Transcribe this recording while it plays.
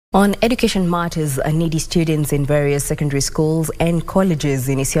On education matters, needy students in various secondary schools and colleges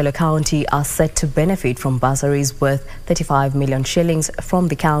in Isiolo County are set to benefit from bursaries worth 35 million shillings from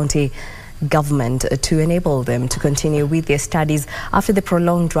the county government to enable them to continue with their studies after the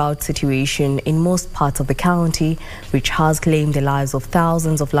prolonged drought situation in most parts of the county, which has claimed the lives of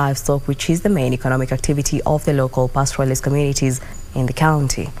thousands of livestock, which is the main economic activity of the local pastoralist communities in the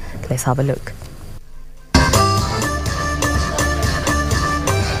county. Let's have a look.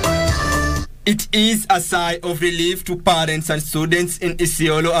 It is a sigh of relief to parents and students in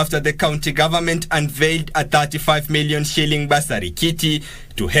Isiolo after the county government unveiled a 35 million shilling bursary kitty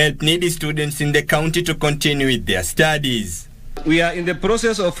to help needy students in the county to continue with their studies. We are in the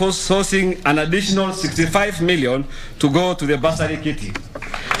process of sourcing an additional 65 million to go to the bursary kitty.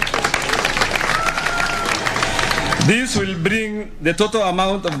 This will bring the total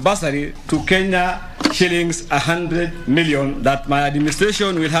amount of bursary to Kenya shillings 100 million that my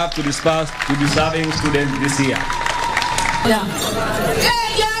administration will have to disperse to deserving students this year.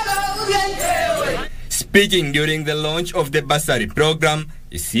 Speaking during the launch of the bursary program,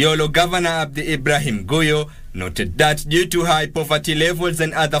 Isiolo Governor Abdi Ibrahim Guyo noted that due to high poverty levels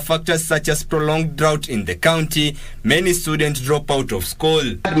and other factors such as prolonged drought in the county, many students drop out of school.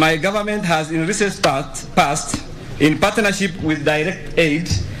 My government has in recent past, in partnership with Direct Aid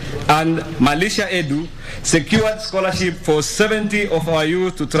and Malaysia Edu, secured scholarship for 70 of our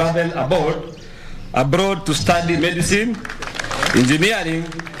youth to travel abroad to study medicine, engineering,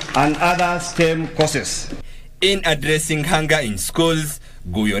 and other STEM courses. In addressing hunger in schools,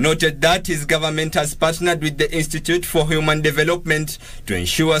 Guyo noted that his government has partnered with the Institute for Human Development to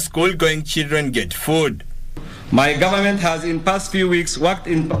ensure school-going children get food. My government has in past few weeks worked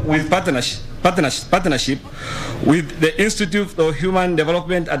with partnership with the Institute for Human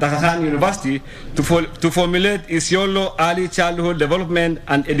Development at Dakar University to formulate Isiolo Early Childhood Development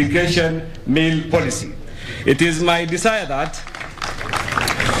and Education Meal Policy. It is my desire that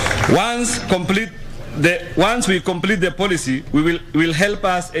once we complete the policy, will help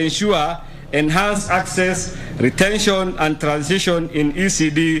us ensure enhanced access, retention, and transition in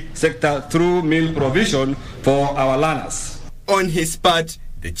ECD sector through meal provision for our learners. On his part,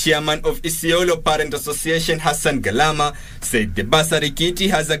 the chairman of Isiolo Parent Association, Hassan Galama, said the bursary kitty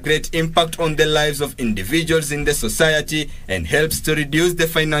has a great impact on the lives of individuals in the society and helps to reduce the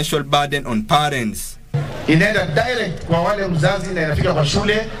financial burden on parents. Inaenda direct kwa wale mzazi na inafika kwa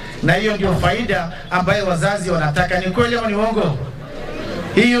shule, na hiyo ndio faida ambayo wazazi wanataka. Ni kweli au ni uongo?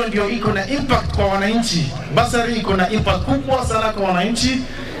 Hiyo ndio iko na impact kwa wananchi. Bursary iko na impact kubwa sana kwa wananchi,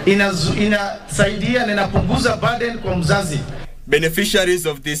 inasaidia na inapunguza burden kwa mzazi. Beneficiaries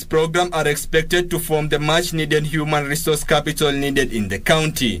of this program are expected to form the much needed human resource capital needed in the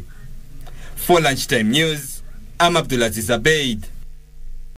county. For Lunchtime News, I'm Abdulaziz Abeid.